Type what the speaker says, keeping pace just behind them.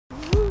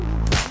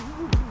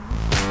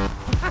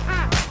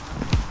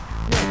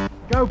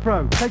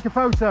GoPro, take a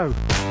photo.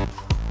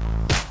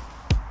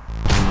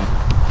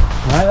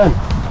 Right then,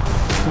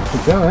 off we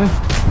go, eh?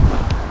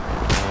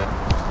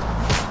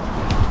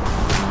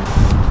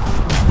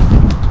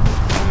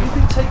 Have you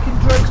been taking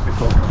drugs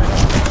before coming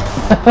out?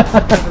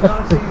 There's a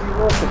nice easy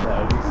walk in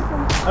there.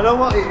 I know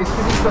what it is,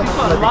 because he's got that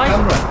bloody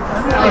camera.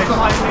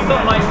 It's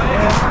not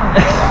lightweight.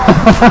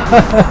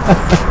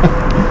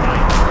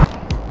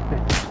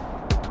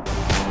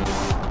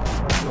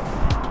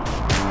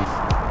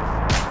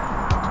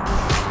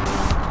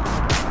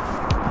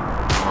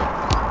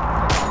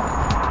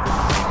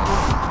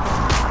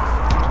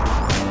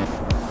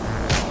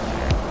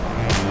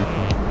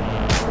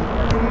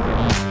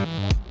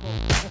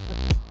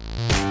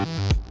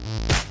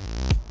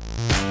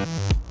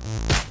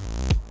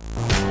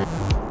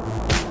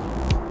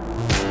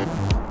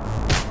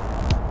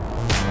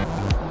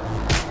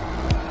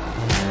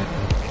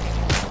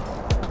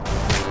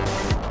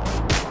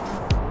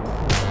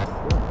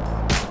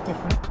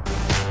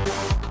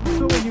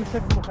 You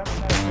said look at me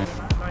now,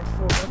 nice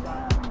forward.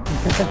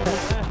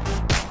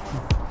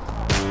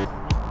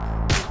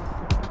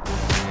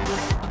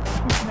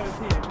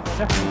 I'll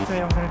definitely say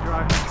I'm going to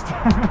drive next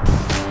time.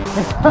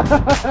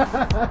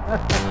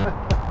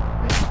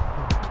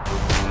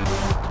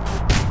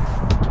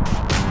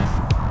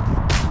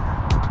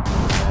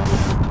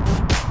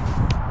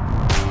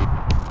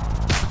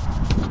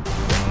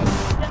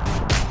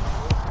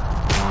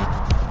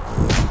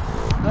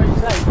 No, you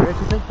say, Chris,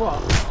 you think what?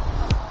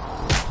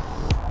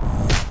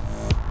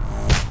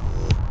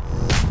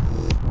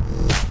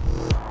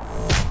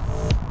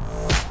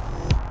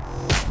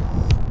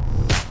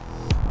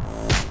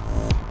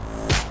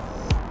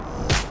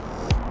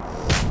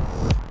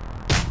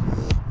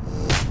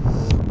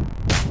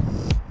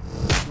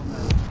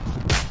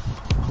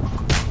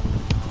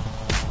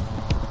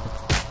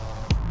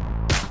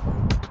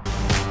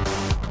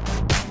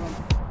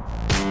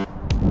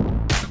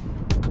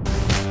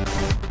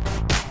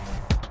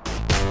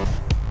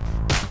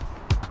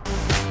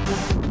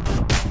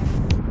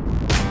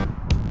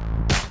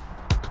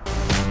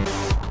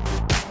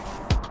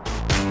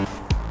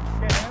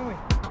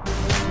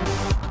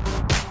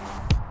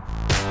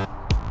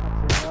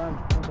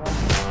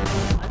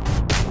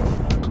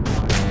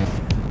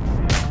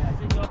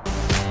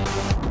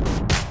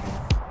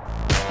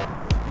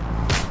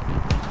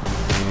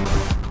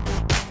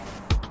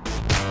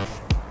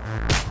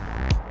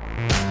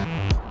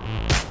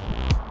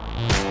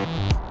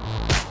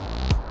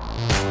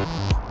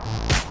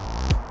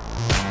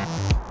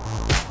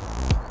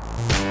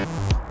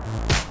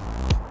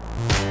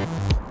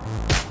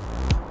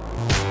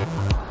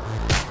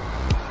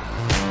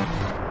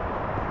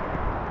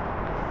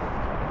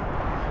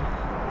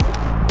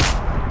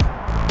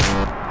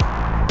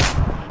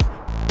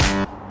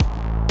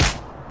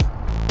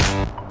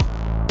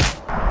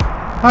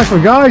 Nice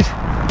one, guys.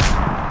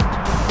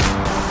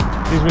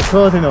 He's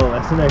recording all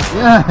this, isn't he?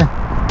 Yeah.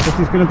 This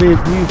is going to be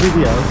his new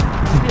video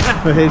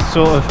for his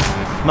sort of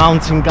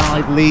mountain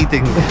guide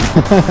leading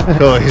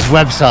for his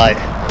website.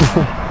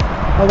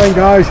 Well then,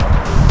 guys.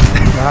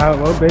 No, it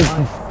won't be.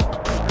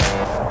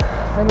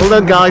 Well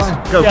done, guys.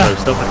 GoPro,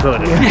 stop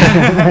recording. He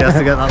has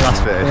to get that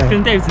last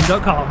bit.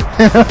 Davidson.com.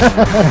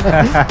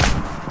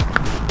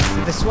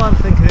 This is why I'm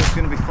thinking it's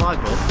going to be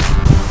flyable.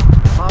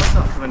 How's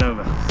that coming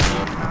over?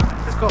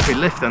 There's got to be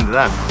lift under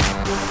them.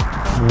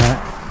 Yeah.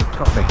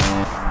 Got to be.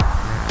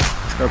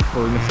 Let's go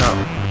before we miss out.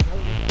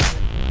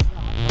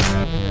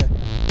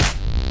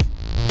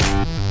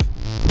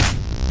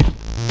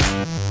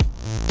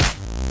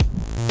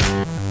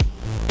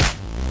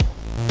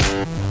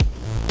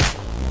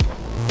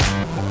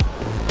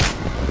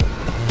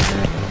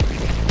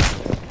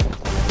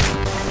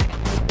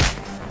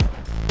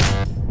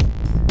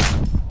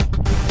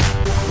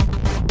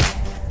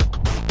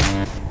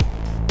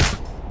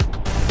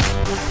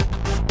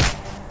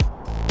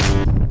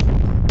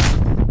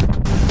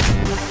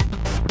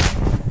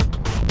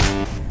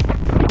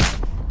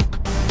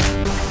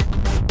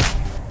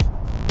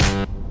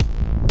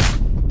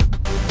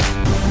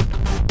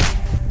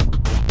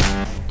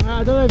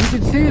 I don't know if you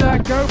can see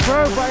that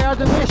GoPro, but I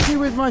had an issue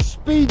with my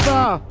speed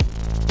bar.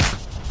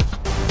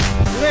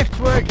 Lift's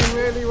working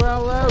really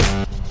well though.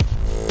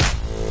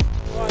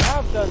 What I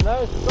have done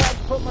though is forgotten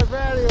to put my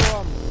vario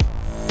on.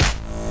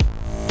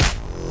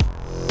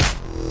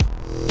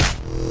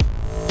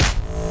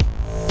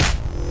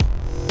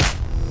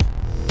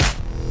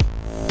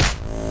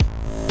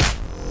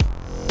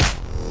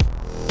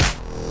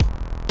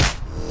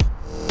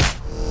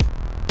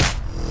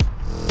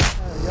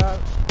 There we go.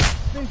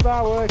 Speed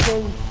bar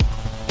working.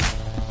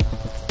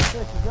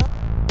 This is that.